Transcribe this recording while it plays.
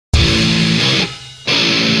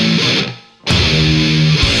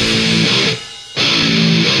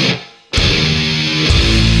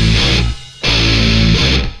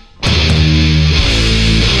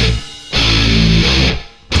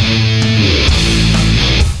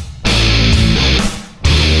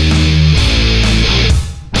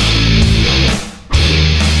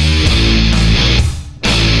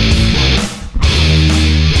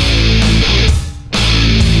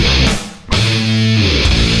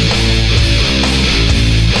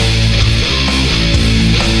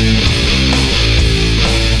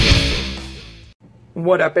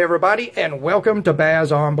What up, everybody, and welcome to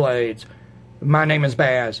Baz on Blades. My name is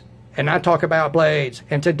Baz, and I talk about blades.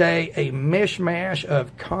 And today, a mishmash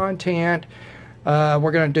of content.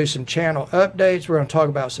 We're going to do some channel updates. We're going to talk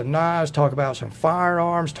about some knives, talk about some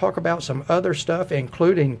firearms, talk about some other stuff,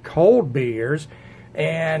 including cold beers,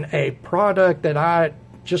 and a product that I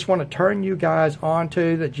just want to turn you guys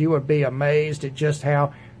onto that you would be amazed at just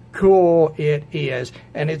how cool it is.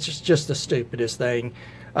 And it's just the stupidest thing.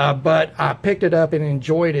 But I picked it up and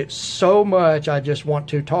enjoyed it so much, I just want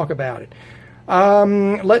to talk about it.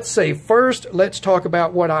 Let's see. First, let's talk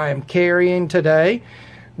about what I am carrying today.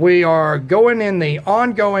 We are going in the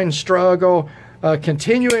ongoing struggle,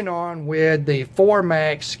 continuing on with the 4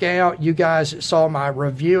 Max Scout. You guys saw my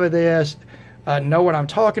review of this, know what I'm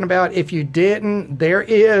talking about. If you didn't, there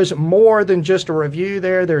is more than just a review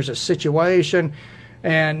there. There's a situation,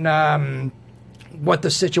 and what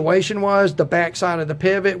the situation was, the backside of the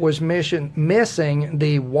pivot was missing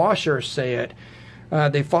the washer set,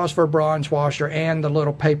 the phosphor bronze washer and the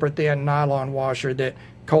little paper thin nylon washer that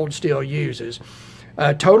Cold Steel uses.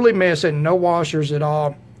 Totally missing, no washers at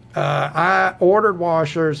all. I ordered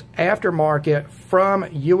washers aftermarket from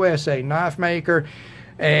USA Knife Maker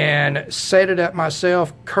and set it up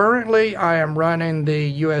myself. Currently, I am running the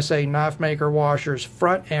USA Knife Maker washers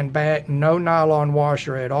front and back, no nylon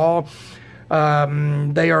washer at all.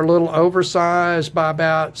 They are a little oversized by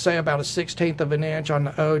about, say, about a 1/16 of an inch on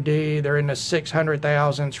the OD. They're in the 600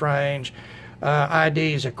 thousandths range.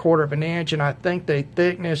 ID is a 1/4 of an inch, and I think the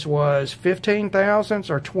thickness was 15 thousandths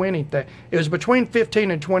or 20. It was between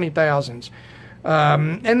 15 and 20 thousandths.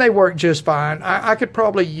 And they work just fine. I could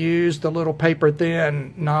probably use the little paper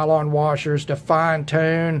thin nylon washers to fine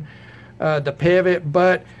tune the pivot,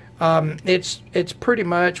 but it's pretty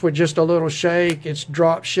much with just a little shake. It's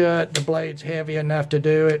drop shut. The blade's heavy enough to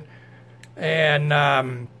do it,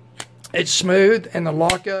 and it's smooth, and the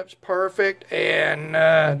lockup's perfect, and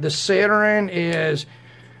the centering is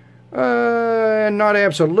not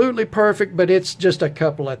absolutely perfect, but it's just a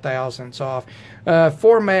couple of thousandths off.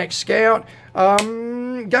 4 Max Scout.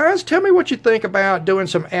 Guys, tell me what you think about doing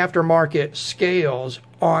some aftermarket scales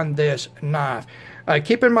on this knife.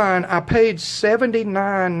 Keep in mind, I paid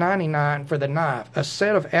 $79.99 for the knife. A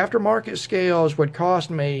set of aftermarket scales would cost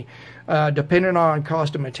me, depending on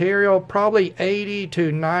cost of material, probably $80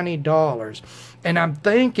 to $90. And I'm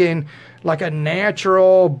thinking like a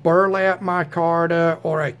natural burlap micarta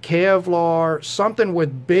or a Kevlar, something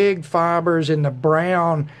with big fibers in the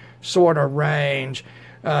brown sort of range,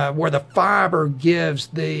 where the fiber gives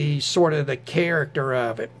the sort of the character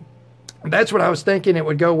of it. That's what I was thinking. It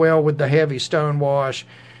would go well with the heavy stone wash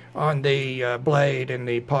on the blade and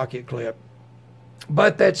the pocket clip.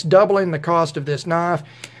 But that's doubling the cost of this knife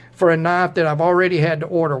for a knife that I've already had to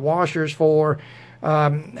order washers for.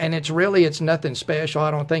 And it's nothing special.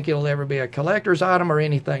 I don't think it'll ever be a collector's item or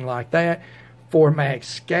anything like that. 4 Max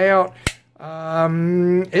Scout.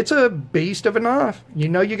 It's a beast of a knife. You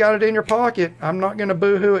know you got it in your pocket. I'm not going to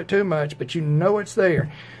boo-hoo it too much, but you know it's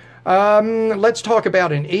there. Let's talk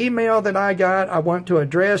about an email that I got. I want to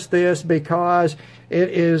address this because it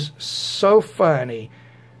is so funny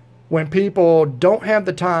when people don't have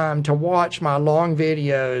the time to watch my long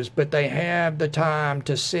videos, but they have the time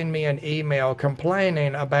to send me an email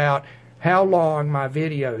complaining about how long my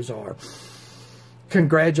videos are.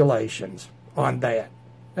 Congratulations on that.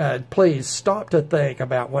 Please stop to think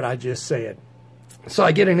about what I just said. So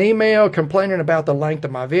I get an email complaining about the length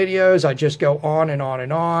of my videos. I just go on and on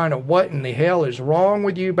and on. What in the hell is wrong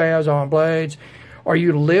with you, Baz on Blades? Are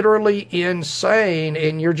you literally insane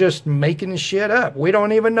and you're just making shit up? We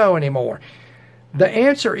don't even know anymore. The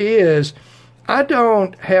answer is, I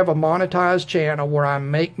don't have a monetized channel where I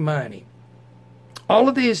make money. All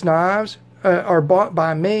of these knives are bought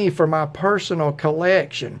by me for my personal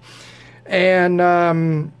collection. And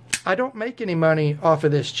I don't make any money off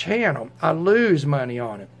of this channel. I lose money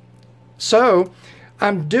on it. So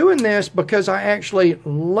I'm doing this because I actually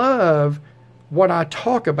love what I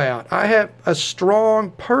talk about. I have a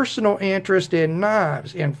strong personal interest in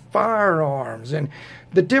knives, in firearms, and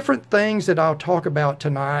the different things that I'll talk about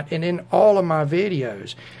tonight and in all of my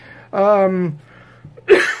videos. How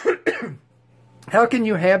can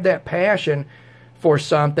you have that passion for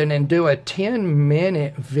something and do a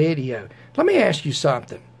 10-minute video? Let me ask you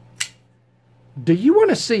something. Do you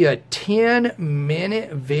want to see a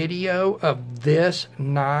 10-minute video of this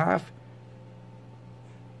knife?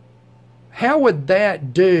 How would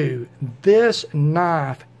that do this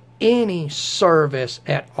knife any service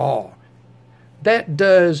at all? That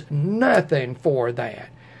does nothing for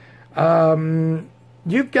that.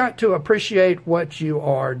 You've got to appreciate what you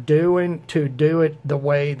are doing to do it the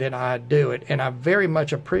way that I do it. And I very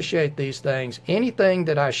much appreciate these things. Anything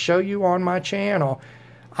that I show you on my channel,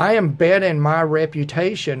 I am betting my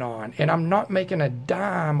reputation on. And I'm not making a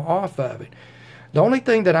dime off of it. The only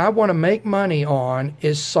thing that I want to make money on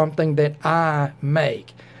is something that I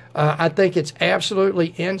make. I think it's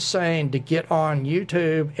absolutely insane to get on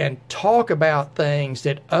YouTube and talk about things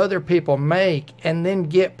that other people make and then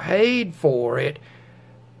get paid for it.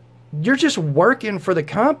 You're just working for the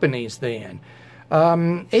companies then.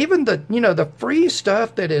 Even the free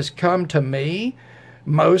stuff that has come to me,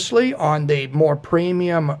 mostly on the more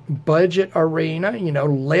premium budget arena,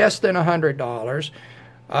 less than $100.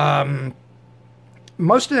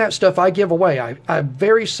 Most of that stuff I give away. I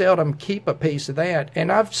very seldom keep a piece of that. And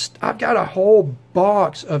I've got a whole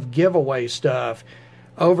box of giveaway stuff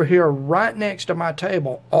over here right next to my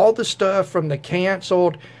table. All the stuff from the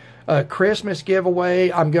canceled Christmas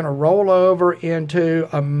giveaway, I'm going to roll over into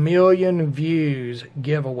a 1 million views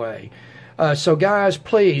giveaway. So guys,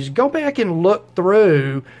 please go back and look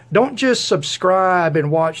through. Don't just subscribe and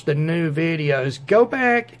watch the new videos. Go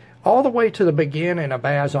back all the way to the beginning of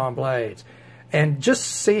Baz on Blades and just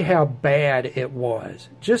see how bad it was.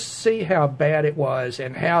 Just see how bad it was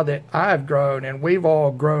and how that I've grown and we've all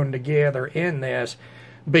grown together in this,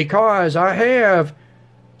 because I have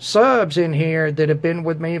subs in here that have been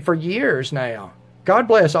with me for years now. God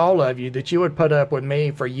bless all of you that you would put up with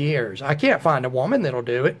me for years. I can't find a woman that'll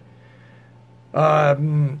do it.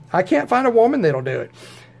 I can't find a woman that'll do it.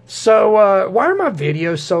 So why are my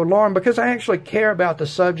videos so long? Because I actually care about the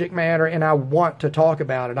subject matter and I want to talk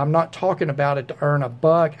about it. I'm not talking about it to earn a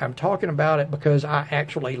buck. I'm talking about it because I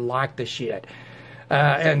actually like the shit.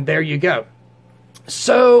 And there you go.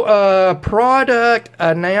 So, product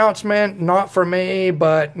announcement, not for me,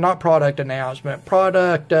 but not product announcement.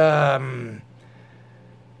 Product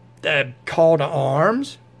call to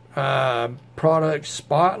arms, product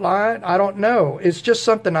spotlight. I don't know. It's just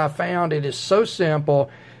something I found. It is so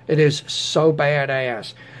simple. It is so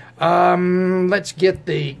badass. Let's get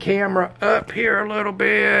the camera up here a little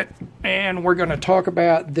bit, and we're going to talk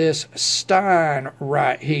about this Stein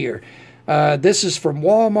right here. This is from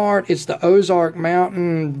Walmart. It's the Ozark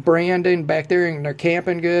Mountain branding back there in their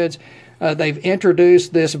camping goods. They've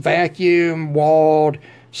introduced this vacuum-walled,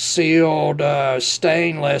 sealed,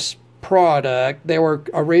 stainless product. They were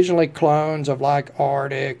originally clones of like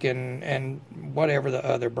Arctic and whatever the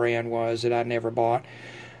other brand was that I never bought.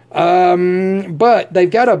 But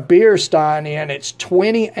they've got a beer stein in. It's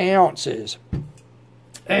 20 ounces.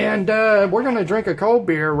 And we're going to drink a cold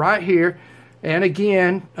beer right here. And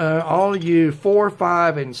again, all of you 4,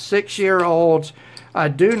 5, and 6-year-olds, I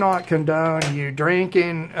do not condone you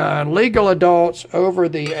drinking. Legal adults over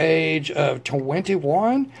the age of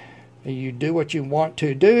 21, you do what you want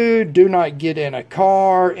to do. Do not get in a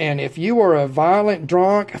car. And if you are a violent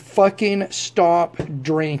drunk, fucking stop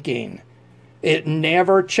drinking. It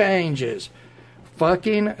never changes.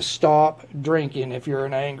 Fucking stop drinking if you're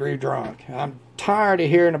an angry drunk. I'm tired of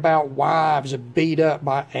hearing about wives beat up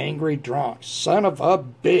by angry drunks. Son of a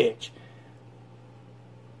bitch.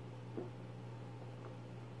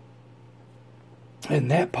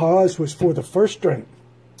 And that pause was for the first drink.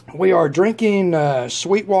 We are drinking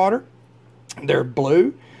Sweetwater. They're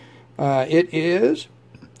blue. It is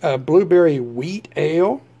a blueberry wheat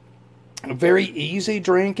ale. Very easy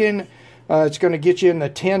drinking. It's going to get you in the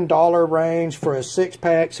 $10 range for a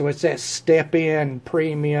 6-pack, so it's that step-in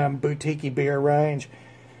premium boutique beer range,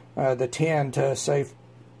 the $10 to, say,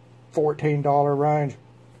 $14 range.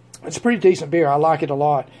 It's a pretty decent beer. I like it a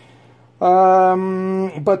lot.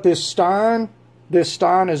 But this Stein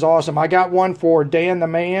is awesome. I got one for Dan the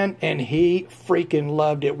Man, and he freaking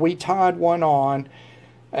loved it. We tied one on,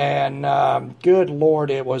 and good Lord,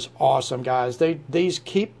 it was awesome, guys. These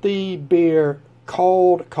keep the beer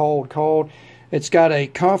cold, cold, cold. It's got a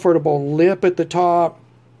comfortable lip at the top.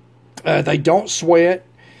 They don't sweat.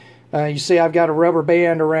 You see, I've got a rubber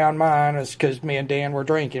band around mine. It's because me and Dan were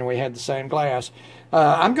drinking. We had the same glass.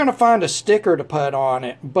 I'm going to find a sticker to put on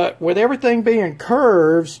it. But with everything being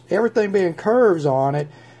curves on it,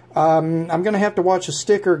 I'm going to have to watch the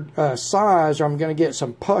sticker size, or I'm going to get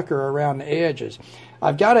some pucker around the edges.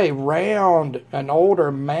 I've got an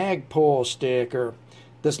older Magpul sticker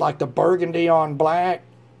that's like the burgundy on black.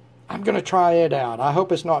 I'm going to try it out. I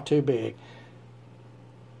hope it's not too big.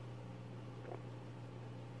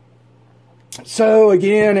 So,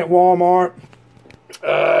 again, at Walmart.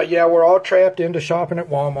 Yeah, we're all trapped into shopping at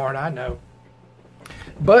Walmart, I know.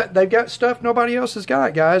 But they've got stuff nobody else has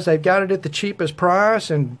got, guys. They've got it at the cheapest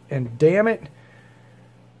price, and damn it,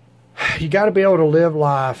 you got to be able to live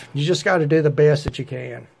life. You just got to do the best that you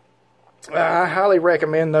can. I highly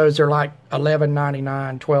recommend those. They're like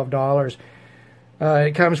 $11.99, $12.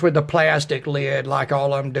 It comes with the plastic lid like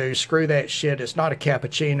all of them do. Screw that shit. It's not a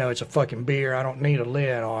cappuccino. It's a fucking beer. I don't need a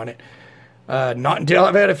lid on it. Not until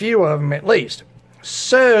I've had a few of them at least.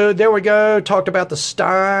 So there we go. Talked about the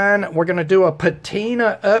Stein. We're going to do a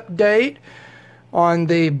patina update on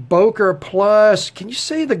the Boker Plus. Can you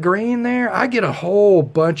see the green there? I get a whole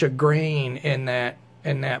bunch of green in that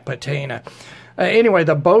patina. Anyway,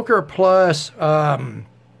 the Boker Plus Kwaiken.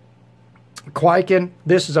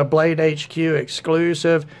 This is a Blade HQ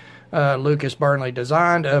exclusive. Lucas Burnley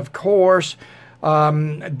designed, of course.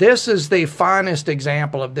 This is the finest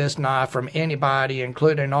example of this knife from anybody,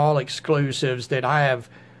 including all exclusives that I have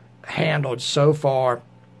handled so far.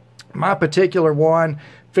 My particular one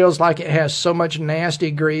feels like it has so much nasty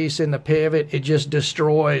grease in the pivot, it just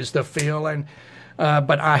destroys the feeling.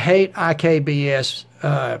 But I hate IKBS,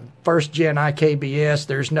 first gen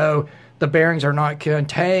IKBS. The bearings are not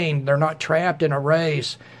contained. They're not trapped in a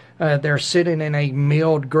race. They're sitting in a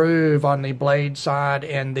milled groove on the blade side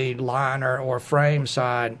and the liner or frame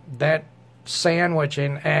side. That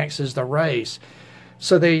sandwiching acts as the race.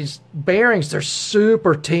 So these bearings, they're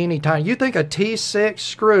super teeny tiny. You think a T6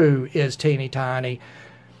 screw is teeny tiny.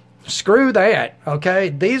 Screw that, okay?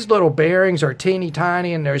 These little bearings are teeny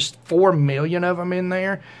tiny, and there's 4 million of them in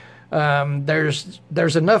there.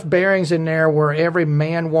 There's enough bearings in there where every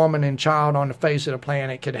man, woman, and child on the face of the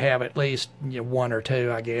planet could have at least one or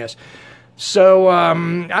two, I guess. So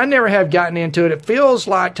I never have gotten into it. It feels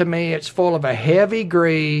like to me it's full of a heavy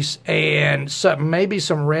grease and maybe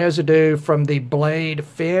some residue from the blade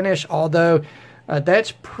finish, although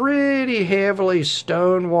that's pretty heavily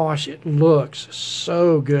stonewashed. It looks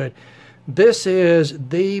so good. This is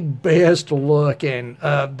the best looking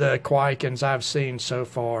of the Kwaikens I've seen so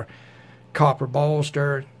far. Copper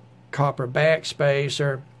bolster, copper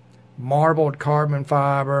backspacer, marbled carbon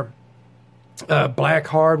fiber, black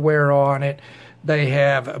hardware on it. They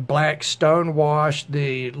have black stonewash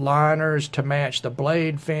the liners to match the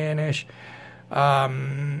blade finish.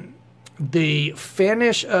 The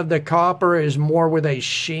finish of the copper is more with a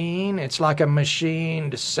sheen. It's like a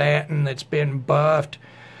machined satin that's been buffed.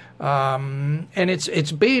 And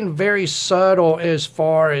it's being very subtle as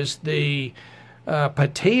far as the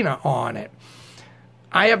patina on it.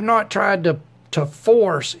 I have not tried to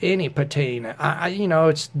force any patina.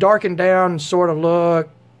 It's darkened down sort of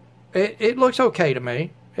look. It looks okay to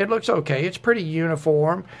me. It looks okay. It's pretty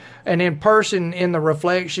uniform. And in person, in the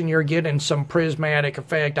reflection, you're getting some prismatic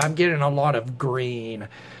effect. I'm getting a lot of green,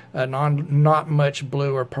 not much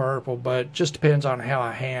blue or purple, but just depends on how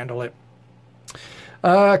I handle it.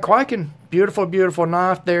 Kwaiken, beautiful, beautiful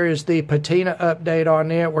knife. There is the patina update on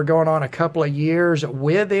it. We're going on a couple of years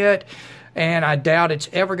with it, and I doubt it's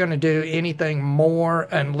ever going to do anything more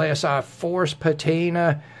unless I force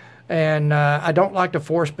patina. And I don't like to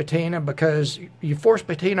force patina because you force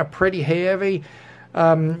patina pretty heavy.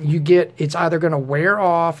 It's either going to wear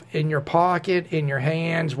off in your pocket, in your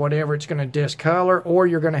hands, whatever, it's going to discolor, or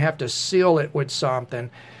you're going to have to seal it with something.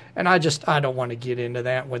 And I don't want to get into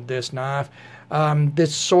that with this knife.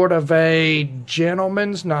 This sort of a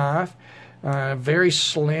gentleman's knife, very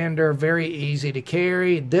slender, very easy to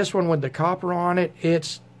carry. This one with the copper on it,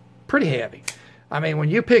 it's pretty heavy. I mean, when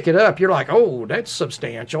you pick it up, you're like, oh, that's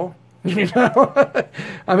substantial. You know,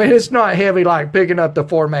 I mean, it's not heavy like picking up the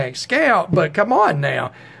 4MAX Scout, but come on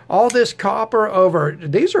now. All this copper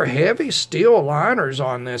these are heavy steel liners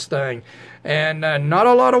on this thing. And not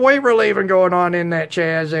a lot of weight relieving going on in that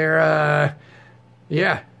Chaz there.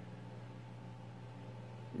 Yeah,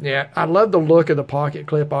 I love the look of the pocket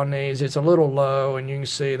clip on these. It's a little low, and you can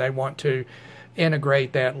see they want to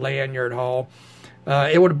integrate that lanyard hole.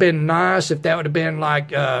 It would have been nice if that would have been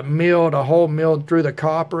like milled, a hole milled through the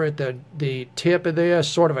copper at the tip of this,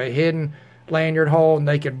 sort of a hidden lanyard hole, and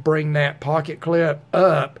they could bring that pocket clip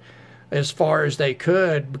up as far as they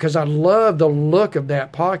could, because I love the look of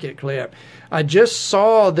that pocket clip. I just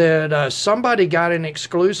saw that somebody got an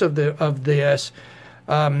exclusive of this,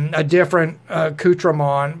 a different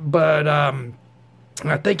accoutrement, but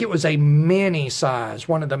I think it was a mini size,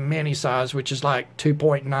 one of the mini size, which is like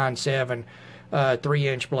 2.97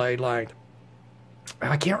 3-inch blade length.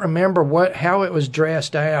 I can't remember how it was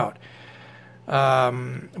dressed out,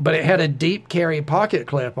 but it had a deep carry pocket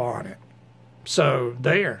clip on it. So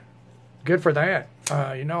there, good for that.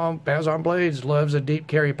 Baz on Blades loves a deep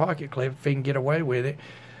carry pocket clip if he can get away with it.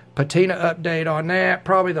 Patina update on that,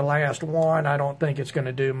 probably the last one. I don't think it's going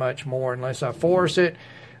to do much more unless I force it.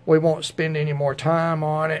 We won't spend any more time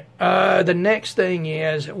on it. The next thing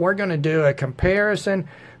is we're going to do a comparison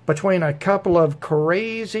between a couple of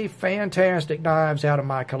crazy, fantastic knives out of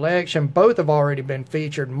my collection. Both have already been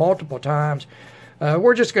featured multiple times.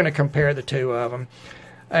 We're just going to compare the two of them.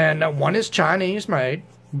 And one is Chinese made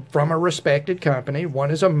from a respected company. One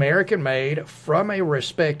is American made from a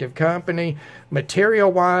respected company.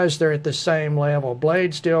 Material wise, they're at the same level.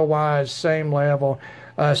 Blade steel wise, same level.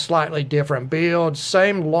 Slightly different builds,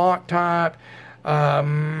 same lock type.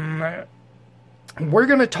 We're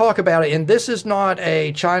going to talk about it, and this is not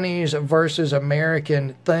a Chinese versus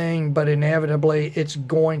American thing, but inevitably it's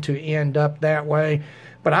going to end up that way.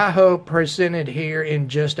 But I hope presented here in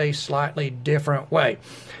just a slightly different way.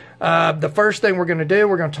 The first thing we're going to do,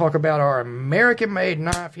 we're going to talk about our American-made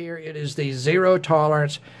knife here. It is the Zero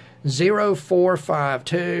Tolerance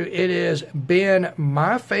 0452. It has been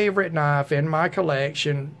my favorite knife in my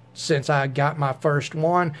collection since I got my first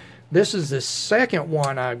one. This is the second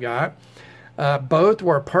one I've got. Both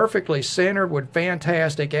were perfectly centered with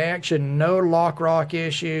fantastic action, no lock rock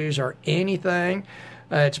issues or anything.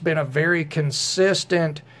 It's been a very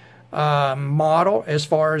consistent model as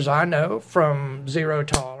far as I know from Zero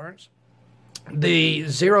Tolerance. The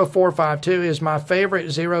 0452 is my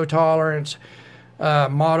favorite Zero Tolerance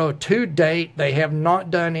model to date. They have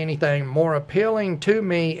not done anything more appealing to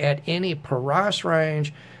me at any price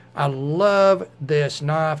range. I love this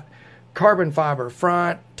knife. Carbon fiber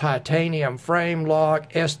front, titanium frame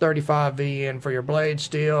lock, S35VN for your blade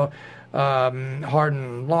steel,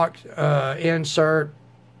 hardened lock insert,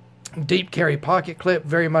 deep carry pocket clip,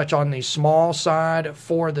 very much on the small side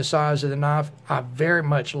for the size of the knife. I very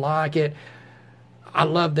much like it. I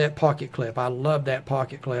love that pocket clip. I love that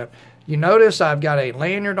pocket clip. You notice I've got a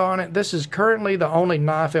lanyard on it. This is currently the only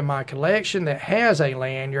knife in my collection that has a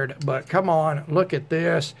lanyard, but come on, look at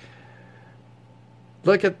this.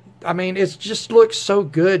 Look at, I mean, it just looks so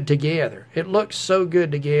good together. It looks so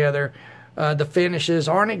good together. The finishes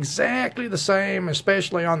aren't exactly the same,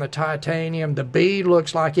 especially on the titanium. The bead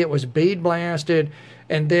looks like it was bead blasted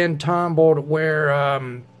and then tumbled, where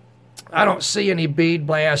I don't see any bead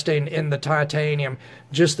blasting in the titanium,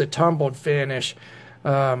 just the tumbled finish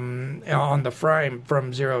on the frame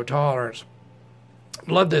from Zero Tolerance.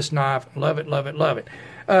 Love this knife. Love it, love it, love it.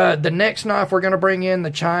 The next knife we're going to bring in, the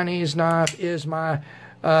Chinese knife, is my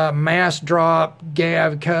Mass Drop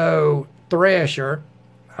Gavco Thresher.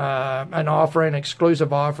 An offering,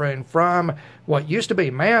 exclusive offering from what used to be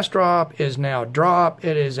Mass Drop is now Drop.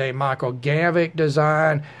 It is a Michael Gavick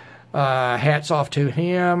design. Hats off to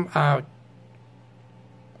him. I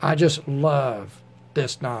just love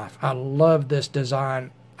this knife. I love this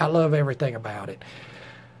design. I love everything about it.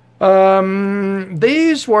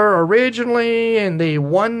 These were originally in the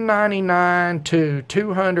 $199 to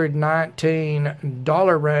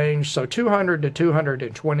 $219 range, so $200 to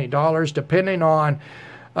 $220, depending on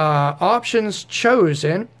options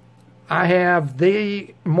chosen. I have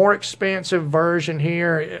the more expensive version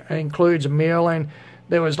here. It includes milling.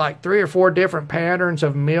 There was like 3 or 4 different patterns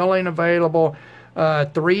of milling available,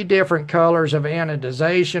 3 different colors of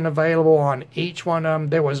anodization available on each one of them.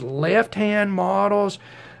 There was left-hand models,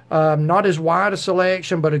 not as wide a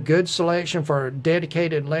selection, but a good selection for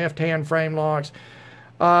dedicated left-hand frame locks.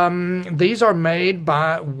 These are made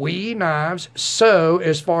by WE Knives, so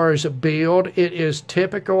as far as build, it is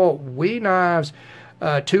typical WE Knives,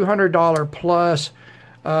 $200 plus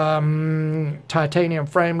titanium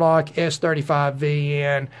frame lock,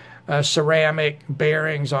 S35VN, ceramic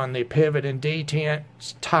bearings on the pivot and detent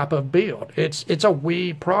type of build. It's a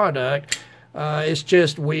WE product. It's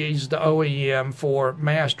just WE's the OEM for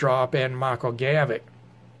Mass Drop and Michael Gavick.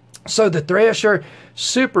 So the Thresher,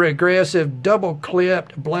 super aggressive, double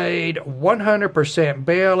clipped blade, 100%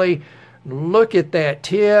 belly. Look at that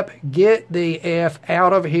tip. Get the F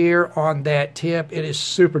out of here on that tip. It is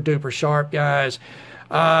super duper sharp, guys.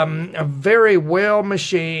 Very well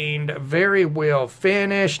machined, very well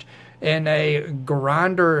finished, in a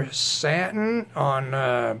grinder satin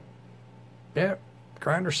on,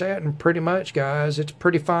 grinder satin pretty much, guys. It's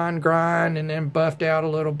pretty fine grind and then buffed out a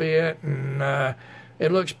little bit, and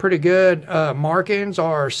it looks pretty good. Markings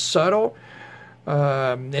are subtle.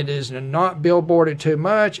 It is not billboarded too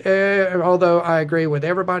much, although I agree with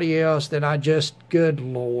everybody else that good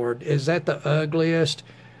Lord, is that the ugliest?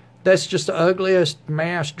 That's just the ugliest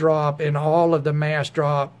Mass Drop in all of the Mass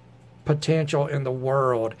Drop potential in the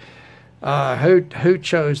world. Who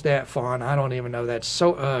chose that font? I don't even know. That's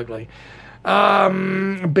so ugly.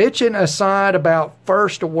 Bitching aside about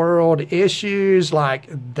first world issues like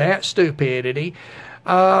that stupidity,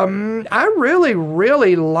 I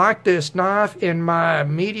really like this knife in my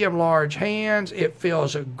medium-large hands. It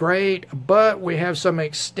feels great, but we have some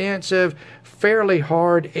extensive, fairly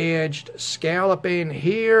hard-edged scalloping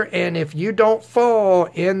here, and if you don't fall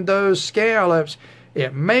in those scallops,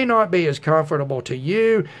 it may not be as comfortable to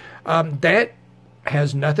you. That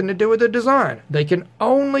has nothing to do with the design. They can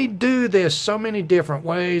only do this so many different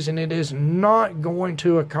ways, and it is not going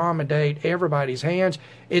to accommodate everybody's hands.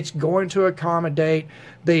 It's going to accommodate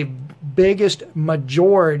the biggest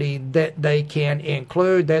majority that they can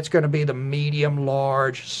include. That's going to be the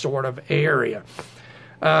medium-large sort of area.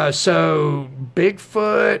 So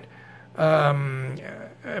Bigfoot,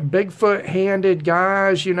 Bigfoot-handed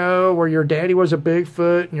guys, you know, where your daddy was a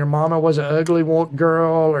Bigfoot and your mama was an ugly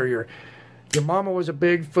girl, or your mama was a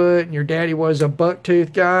Bigfoot and your daddy was a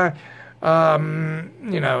bucktooth guy.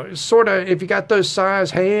 You know, sort of, if you got those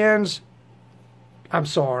size hands, I'm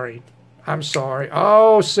sorry. I'm sorry.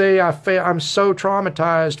 Oh, see, I'm so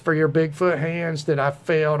traumatized for your Bigfoot hands that I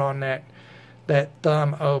failed on that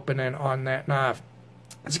thumb opening on that knife.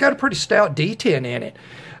 It's got a pretty stout D10 in it.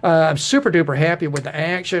 I'm super duper happy with the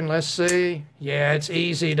action. Let's see. Yeah, it's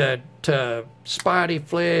easy to spotty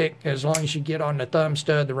flick as long as you get on the thumb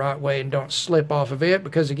stud the right way and don't slip off of it,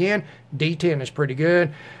 because again, D10 is pretty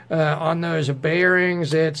good. On those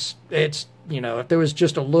bearings, it's you know, if there was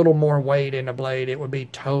just a little more weight in the blade, it would be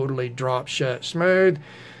totally drop shut smooth.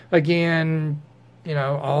 Again, you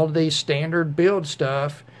know, all of these standard build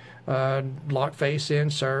stuff, lock face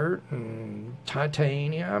insert and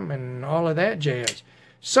titanium and all of that jazz.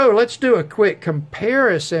 So let's do a quick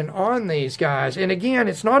comparison on these guys. And again,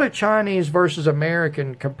 it's not a Chinese versus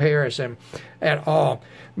American comparison at all,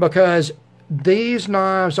 because these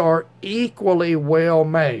knives are equally well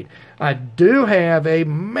made. I do have a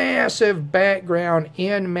massive background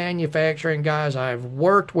in manufacturing, guys. I've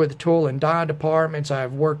worked with tool and die departments.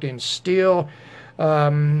 I've worked in steel.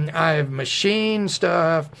 I've machined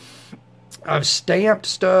stuff. I've stamped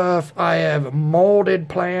stuff. I have molded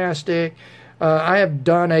plastic. I have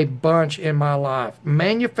done a bunch in my life.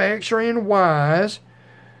 Manufacturing-wise,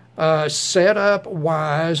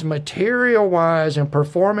 setup-wise, material-wise, and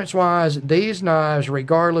performance-wise, these knives,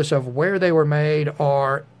 regardless of where they were made,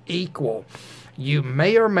 are equal. You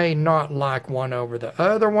may or may not like one over the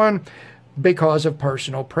other one because of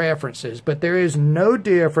personal preferences, but there is no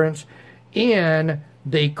difference in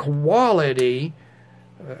the quality,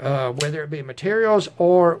 whether it be materials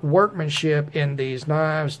or workmanship in these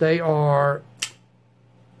knives. They are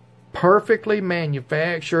perfectly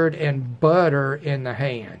manufactured and butter in the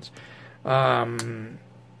hands.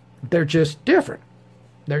 They're just different.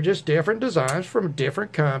 They're just different designs from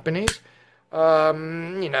different companies. You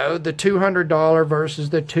know, the $200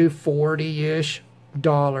 versus the $240-ish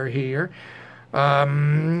here.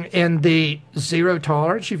 In the zero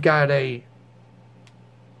tolerance, you've got a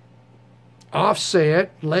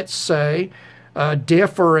offset, let's say,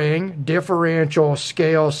 differential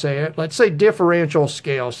scale set. Let's say differential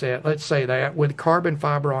scale set. Let's say that with carbon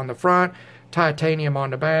fiber on the front, titanium on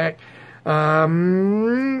the back.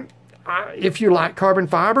 If you like carbon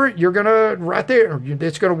fiber, you're gonna right there.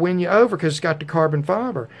 It's gonna win you over because it's got the carbon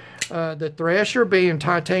fiber. The Thresher, being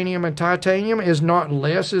titanium and titanium, is not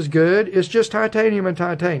less as good. It's just titanium and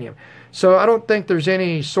titanium. So I don't think there's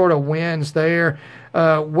any sort of wins there.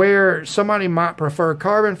 Where somebody might prefer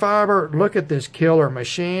carbon fiber, look at this killer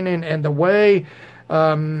machining, and the way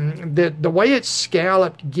the way it's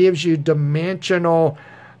scalloped gives you dimensional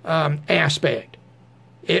aspect.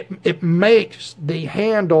 It makes the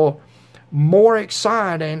handle more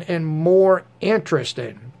exciting and more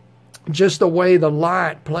interesting. Just the way the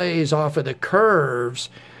light plays off of the curves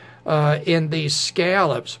in these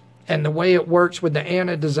scallops, and the way it works with the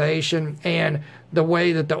anodization, and the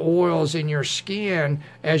way that the oils in your skin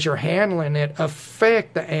as you're handling it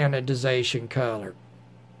affect the anodization color.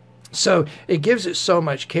 So it gives it so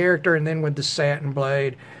much character. And then with the satin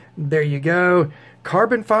blade, there you go.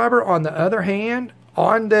 Carbon fiber, on the other hand,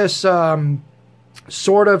 on this it's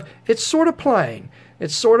sort of plain.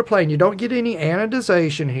 It's sort of plain. You don't get any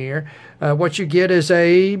anodization here. What you get is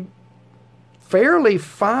a fairly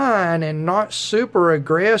fine and not super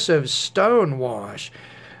aggressive stone wash.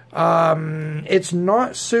 It's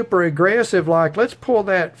not super aggressive. Like, let's pull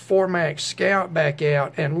that 4MAX Scout back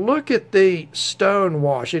out and look at the stone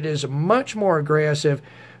wash. It is much more aggressive,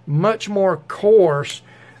 much more coarse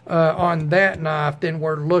on that knife than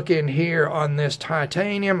we're looking here on this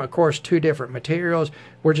titanium. Of course, two different materials.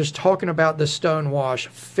 We're just talking about the stone wash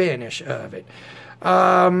finish of it.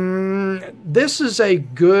 This is a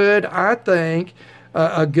good, I think,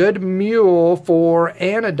 a good mule for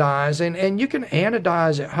anodizing, and you can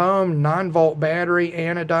anodize at home, 9-volt battery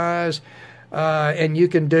anodize, and you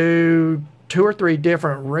can do 2 or 3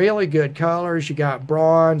 different really good colors. You got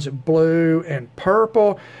bronze, blue, and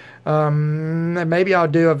purple. Maybe I'll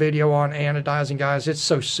do a video on anodizing, guys. It's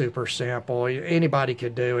so super simple. Anybody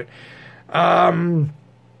could do it.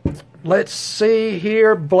 Let's see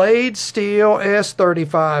here. Blade Steel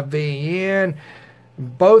S35VN.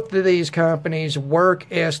 Both of these companies work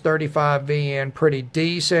S35VN pretty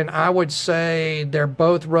decent. I would say they're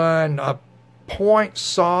both run a point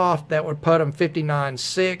soft that would put them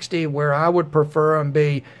 5960, where I would prefer them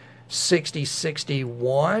be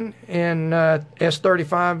 6061 in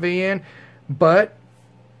S35VN. But,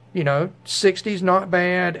 you know, 60's not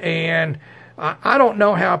bad. And I don't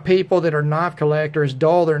know how people that are knife collectors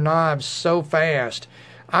dull their knives so fast.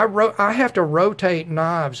 I have to rotate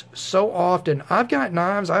knives so often. I've got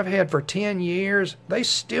knives I've had for 10 years. They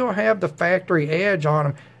still have the factory edge on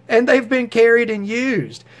them, and they've been carried and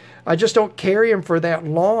used. I just don't carry them for that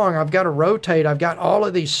long. I've got to rotate. I've got all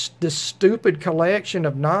of this stupid collection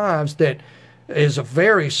of knives that is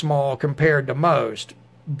very small compared to most.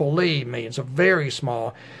 Believe me, it's a very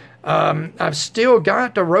small. I've still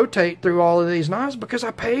got to rotate through all of these knives because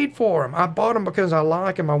I paid for them. I bought them because I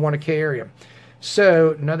like them. I want to carry them.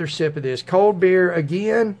 So, another sip of this. Cold beer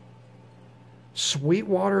again.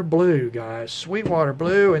 Sweetwater Blue, guys. Sweetwater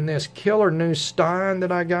Blue and this killer new Stein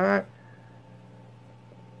that I got.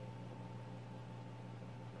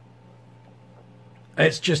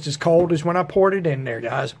 It's just as cold as when I poured it in there,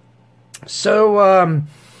 guys. So,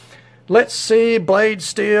 let's see. Blade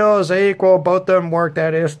Steel is equal. Both of them work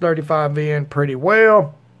that S35VN pretty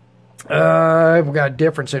well. We got a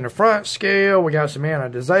difference in the front scale. We got some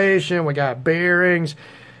anodization. We got bearings.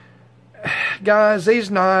 Guys, these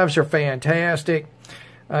knives are fantastic.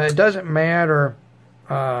 It doesn't matter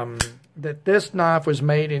that this knife was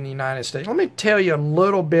made in the United States. Let me tell you a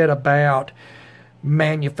little bit about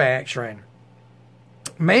manufacturing.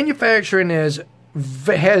 Manufacturing has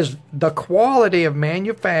the quality of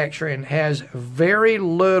manufacturing has very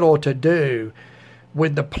little to do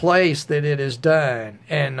with the place that it is done,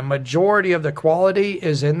 and the majority of the quality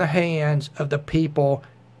is in the hands of the people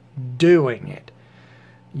doing it.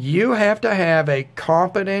 You have to have a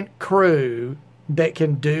competent crew that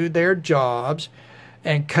can do their jobs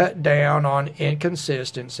and cut down on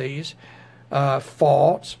inconsistencies,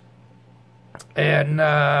 faults, and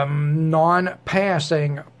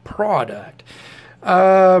non-passing product.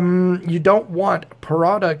 You don't want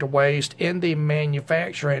product waste in the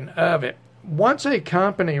manufacturing of it. Once a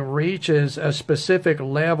company reaches a specific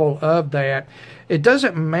level of that, it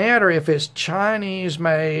doesn't matter if it's Chinese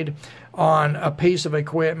made on a piece of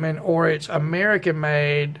equipment or it's American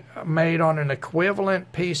made on an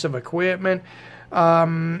equivalent piece of equipment.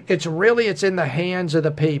 It's in the hands of the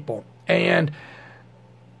people. And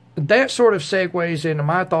that sort of segues into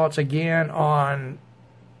my thoughts again on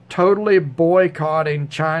totally boycotting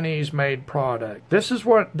Chinese made product. This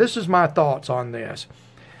is my thoughts on this.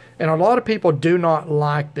 And a lot of people do not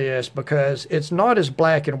like this because it's not as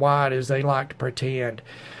black and white as they like to pretend.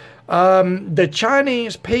 The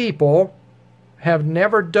Chinese people have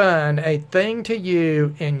never done a thing to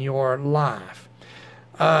you in your life.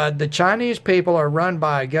 The Chinese people are run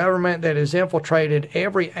by a government that has infiltrated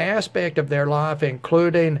every aspect of their life,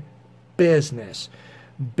 including business.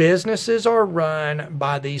 Businesses are run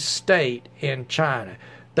by the state in China.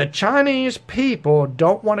 The Chinese people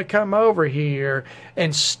don't want to come over here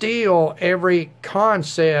and steal every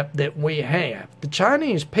concept that we have. The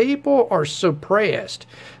Chinese people are suppressed.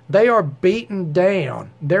 They are beaten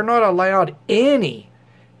down. They're not allowed any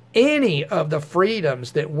of the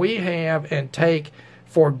freedoms that we have and take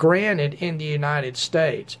for granted in the United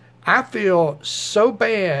States. I feel so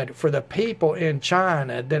bad for the people in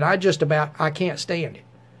China that I can't stand it.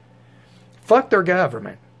 Fuck their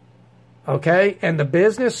government. Okay, and the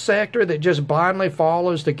business sector that just blindly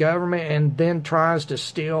follows the government and then tries to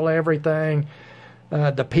steal everything,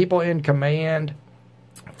 the people in command,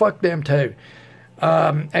 fuck them too.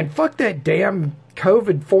 And fuck that damn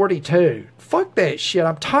COVID-42. Fuck that shit.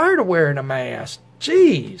 I'm tired of wearing a mask.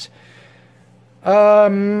 Jeez.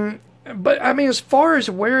 But I mean, as far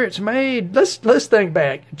as where it's made, let's think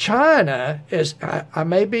back. China is, I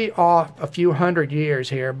may be off a few hundred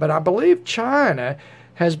years here, but I believe China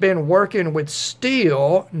has been working with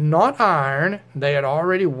steel, not iron. They had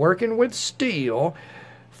already working with steel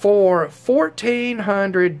for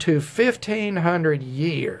 1,400 to 1,500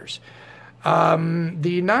 years. The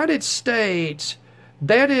United States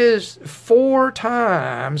That is 4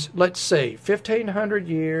 times, let's see, 1,500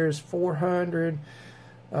 years, 400.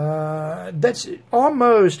 That's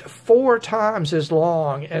almost 4 times as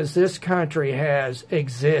long as this country has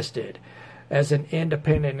existed as an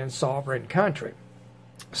independent and sovereign country.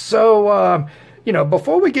 So, you know,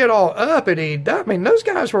 before we get all uppity, I mean, those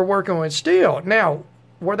guys were working with steel. Now,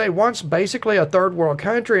 were they once basically a third world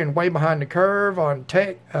country and way behind the curve on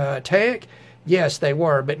tech? Yes, they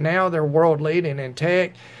were, but now they're world leading in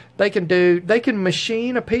tech. They can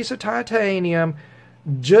machine a piece of titanium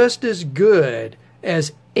just as good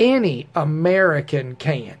as any American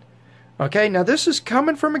can. Okay, now this is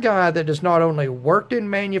coming from a guy that has not only worked in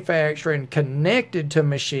manufacturing, connected to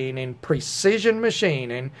machining, precision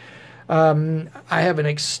machining. I have an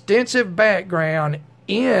extensive background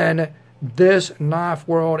in this knife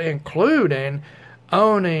world, including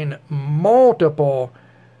owning multiple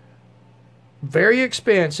very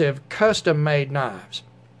expensive custom-made knives.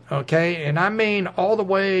 Okay, and I mean all the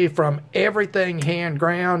way from everything hand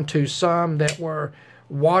ground to some that were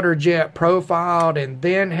water jet profiled and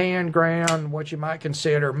then hand ground, what you might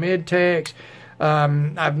consider mid-tex.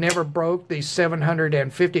 I've never broke the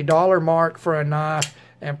 $750 mark for a knife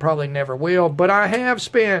and probably never will, but I have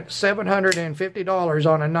spent $750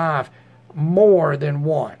 on a knife more than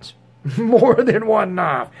once. More than one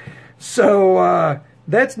knife. So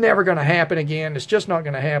that's never going to happen again. It's just not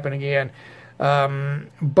going to happen again.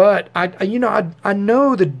 But I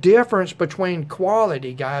know the difference between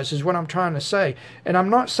quality, guys, is what I'm trying to say. And I'm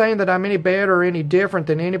not saying that I'm any better or any different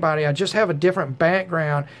than anybody. I just have a different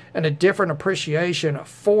background and a different appreciation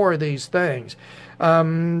for these things.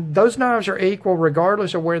 Those knives are equal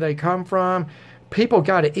regardless of where they come from. People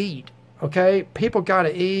got to eat, okay? People got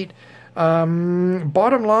to eat.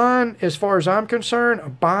 Bottom line, as far as I'm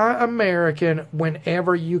concerned, buy American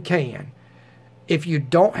whenever you can. If you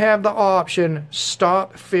don't have the option,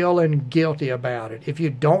 stop feeling guilty about it. If you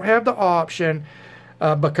don't have the option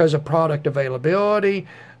because of product availability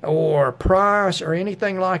or price or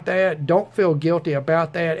anything like that, don't feel guilty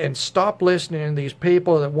about that, and stop listening to these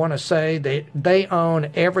people that want to say that they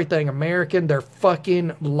own everything American. They're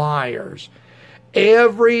fucking liars.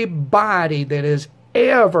 Everybody that has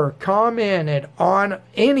ever commented on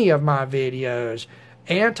any of my videos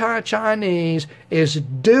anti-Chinese is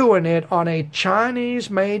doing it on a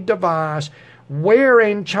Chinese-made device,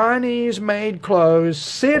 wearing Chinese-made clothes,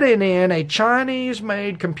 sitting in a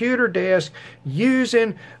Chinese-made computer desk,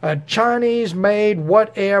 using a Chinese-made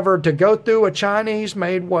whatever to go through a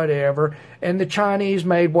Chinese-made whatever and the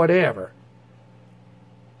Chinese-made whatever.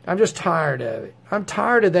 I'm just tired of it. I'm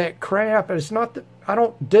tired of that crap. And it's not that I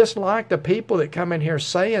don't dislike the people that come in here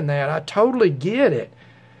saying that. I totally get it.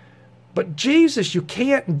 But Jesus, you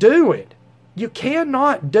can't do it. You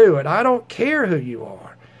cannot do it. I don't care who you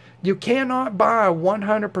are. You cannot buy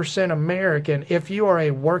 100% American if you are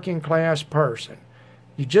a working class person.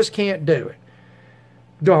 You just can't do it.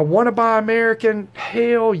 Do I want to buy American?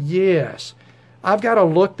 Hell yes. I've got to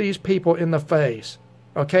look these people in the face.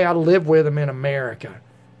 Okay, I live with them in America.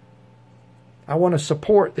 I want to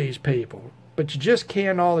support these people. But you just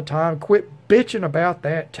can't all the time. Quit bitching about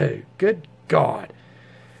that too. Good God.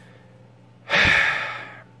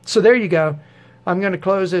 So there you go. I'm going to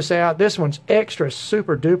close this out. This one's extra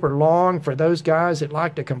super duper long for those guys that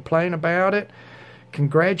like to complain about it.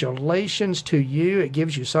 Congratulations to you. It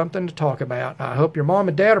gives you something to talk about. I hope your mom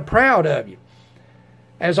and dad are proud of you.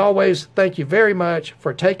 As always, thank you very much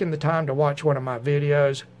for taking the time to watch one of my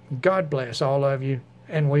videos. God bless all of you,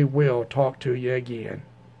 and we will talk to you again.